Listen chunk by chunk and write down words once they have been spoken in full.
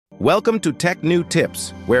Welcome to Tech New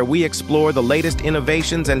Tips, where we explore the latest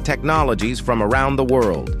innovations and technologies from around the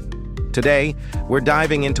world. Today, we're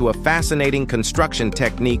diving into a fascinating construction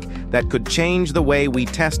technique that could change the way we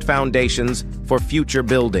test foundations for future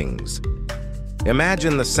buildings.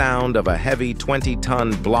 Imagine the sound of a heavy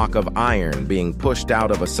 20-ton block of iron being pushed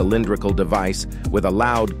out of a cylindrical device with a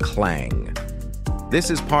loud clang.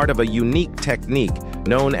 This is part of a unique technique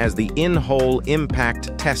known as the in-hole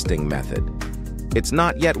impact testing method. It's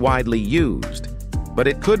not yet widely used, but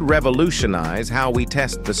it could revolutionize how we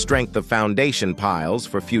test the strength of foundation piles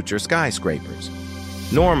for future skyscrapers.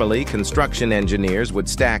 Normally, construction engineers would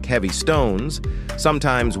stack heavy stones,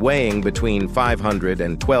 sometimes weighing between 500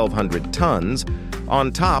 and 1,200 tons,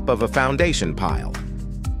 on top of a foundation pile.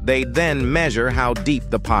 They'd then measure how deep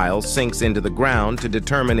the pile sinks into the ground to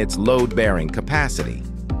determine its load-bearing capacity.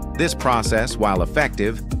 This process, while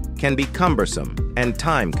effective, can be cumbersome and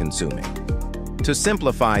time-consuming. To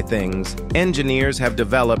simplify things, engineers have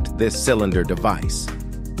developed this cylinder device.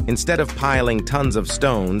 Instead of piling tons of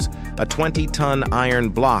stones, a 20-ton iron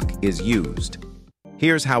block is used.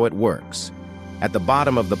 Here's how it works. At the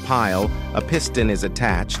bottom of the pile, a piston is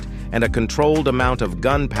attached, and a controlled amount of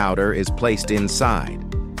gunpowder is placed inside.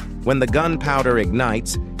 When the gunpowder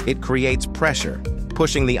ignites, it creates pressure,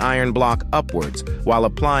 pushing the iron block upwards while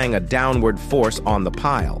applying a downward force on the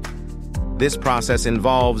pile. This process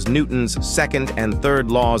involves Newton's second and third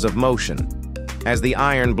laws of motion. As the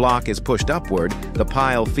iron block is pushed upward, the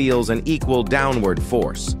pile feels an equal downward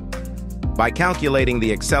force. By calculating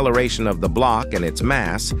the acceleration of the block and its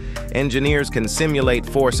mass, engineers can simulate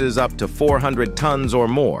forces up to 400 tons or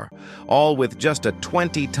more, all with just a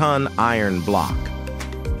 20-ton iron block.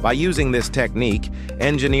 By using this technique,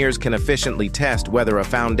 engineers can efficiently test whether a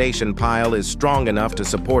foundation pile is strong enough to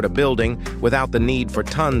support a building without the need for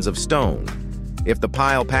tons of stone. If the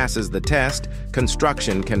pile passes the test,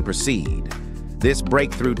 construction can proceed. This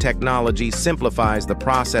breakthrough technology simplifies the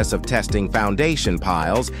process of testing foundation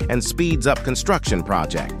piles and speeds up construction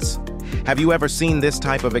projects. Have you ever seen this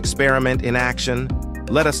type of experiment in action?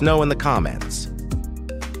 Let us know in the comments.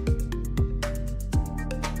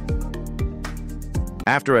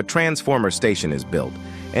 After a transformer station is built,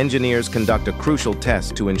 engineers conduct a crucial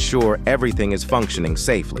test to ensure everything is functioning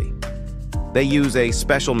safely. They use a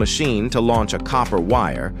special machine to launch a copper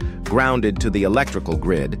wire grounded to the electrical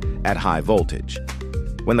grid at high voltage.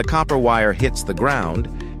 When the copper wire hits the ground,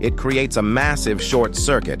 it creates a massive short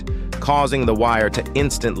circuit, causing the wire to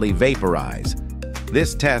instantly vaporize.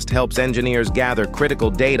 This test helps engineers gather critical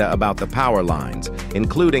data about the power lines,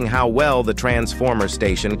 including how well the transformer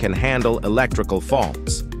station can handle electrical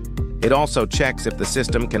faults. It also checks if the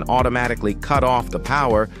system can automatically cut off the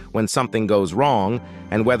power when something goes wrong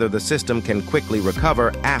and whether the system can quickly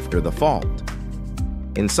recover after the fault.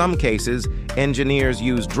 In some cases, engineers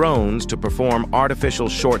use drones to perform artificial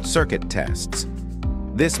short-circuit tests.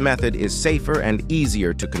 This method is safer and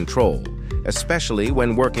easier to control, especially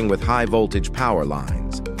when working with high-voltage power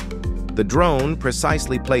lines. The drone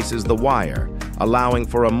precisely places the wire, allowing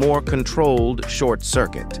for a more controlled short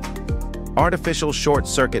circuit. Artificial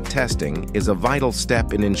short-circuit testing is a vital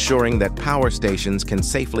step in ensuring that power stations can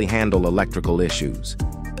safely handle electrical issues.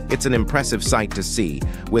 It's an impressive sight to see,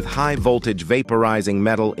 with high-voltage vaporizing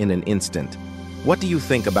metal in an instant. What do you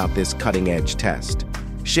think about this cutting-edge test?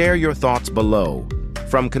 Share your thoughts below.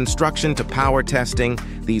 From construction to power testing,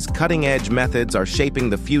 these cutting-edge methods are shaping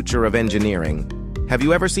the future of engineering. Have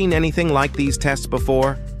you ever seen anything like these tests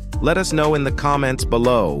before? Let us know in the comments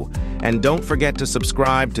below. And don't forget to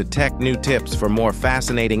subscribe to Tech New Tips for more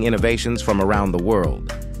fascinating innovations from around the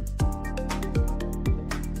world.